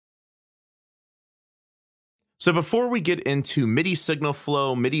So before we get into MIDI signal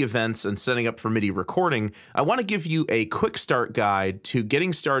flow, MIDI events, and setting up for MIDI recording, I want to give you a quick start guide to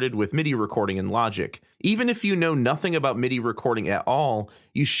getting started with MIDI recording in Logic. Even if you know nothing about MIDI recording at all,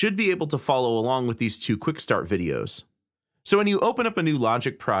 you should be able to follow along with these two quick start videos. So when you open up a new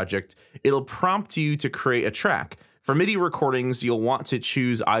Logic project, it'll prompt you to create a track. For MIDI recordings, you'll want to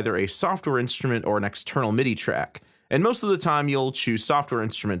choose either a software instrument or an external MIDI track. And most of the time you'll choose software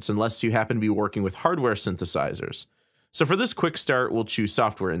instruments unless you happen to be working with hardware synthesizers. So for this quick start, we'll choose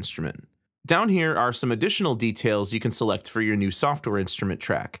software instrument. Down here are some additional details you can select for your new software instrument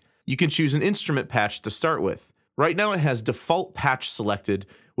track. You can choose an instrument patch to start with. Right now it has default patch selected,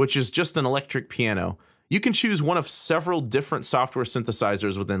 which is just an electric piano. You can choose one of several different software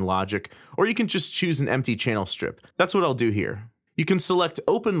synthesizers within Logic, or you can just choose an empty channel strip. That's what I'll do here. You can select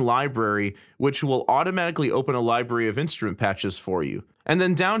Open Library, which will automatically open a library of instrument patches for you. And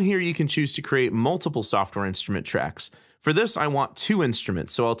then down here you can choose to create multiple software instrument tracks. For this I want 2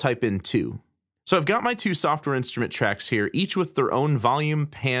 instruments, so I'll type in 2. So I've got my 2 software instrument tracks here, each with their own volume,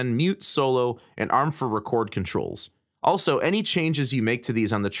 pan, mute, solo, and arm for record controls. Also, any changes you make to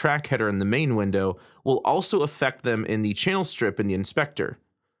these on the track header in the main window will also affect them in the channel strip in the inspector.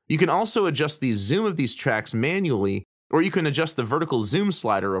 You can also adjust the zoom of these tracks manually, or you can adjust the vertical zoom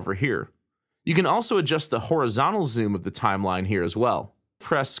slider over here. You can also adjust the horizontal zoom of the timeline here as well.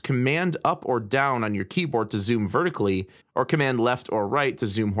 Press Command up or down on your keyboard to zoom vertically, or Command left or right to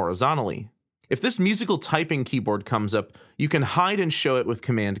zoom horizontally. If this musical typing keyboard comes up, you can hide and show it with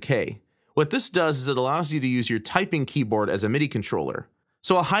Command K. What this does is it allows you to use your typing keyboard as a MIDI controller.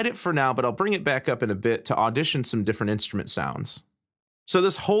 So I'll hide it for now, but I'll bring it back up in a bit to audition some different instrument sounds. So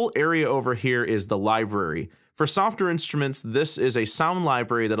this whole area over here is the library. For software instruments, this is a sound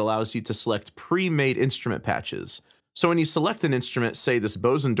library that allows you to select pre-made instrument patches. So when you select an instrument, say this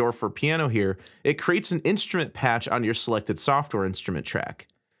Bosendorfer piano here, it creates an instrument patch on your selected software instrument track.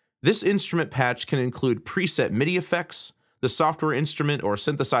 This instrument patch can include preset MIDI effects, the software instrument or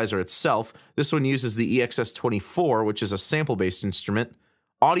synthesizer itself. This one uses the EXS24, which is a sample-based instrument,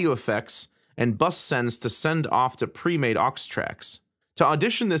 audio effects, and bus sends to send off to pre-made aux tracks. To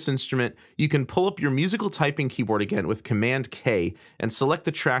audition this instrument, you can pull up your musical typing keyboard again with Command K and select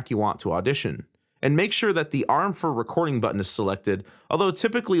the track you want to audition. And make sure that the arm for recording button is selected, although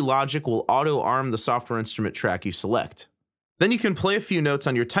typically Logic will auto-arm the software instrument track you select. Then you can play a few notes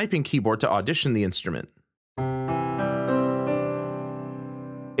on your typing keyboard to audition the instrument.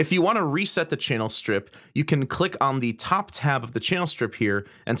 If you want to reset the channel strip, you can click on the top tab of the channel strip here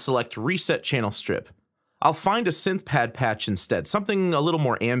and select Reset Channel Strip. I'll find a synth pad patch instead, something a little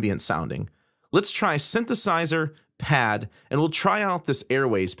more ambient sounding. Let's try synthesizer, pad, and we'll try out this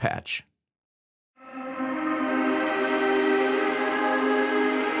Airways patch.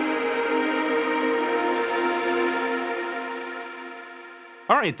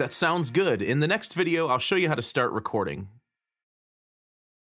 Alright, that sounds good. In the next video, I'll show you how to start recording.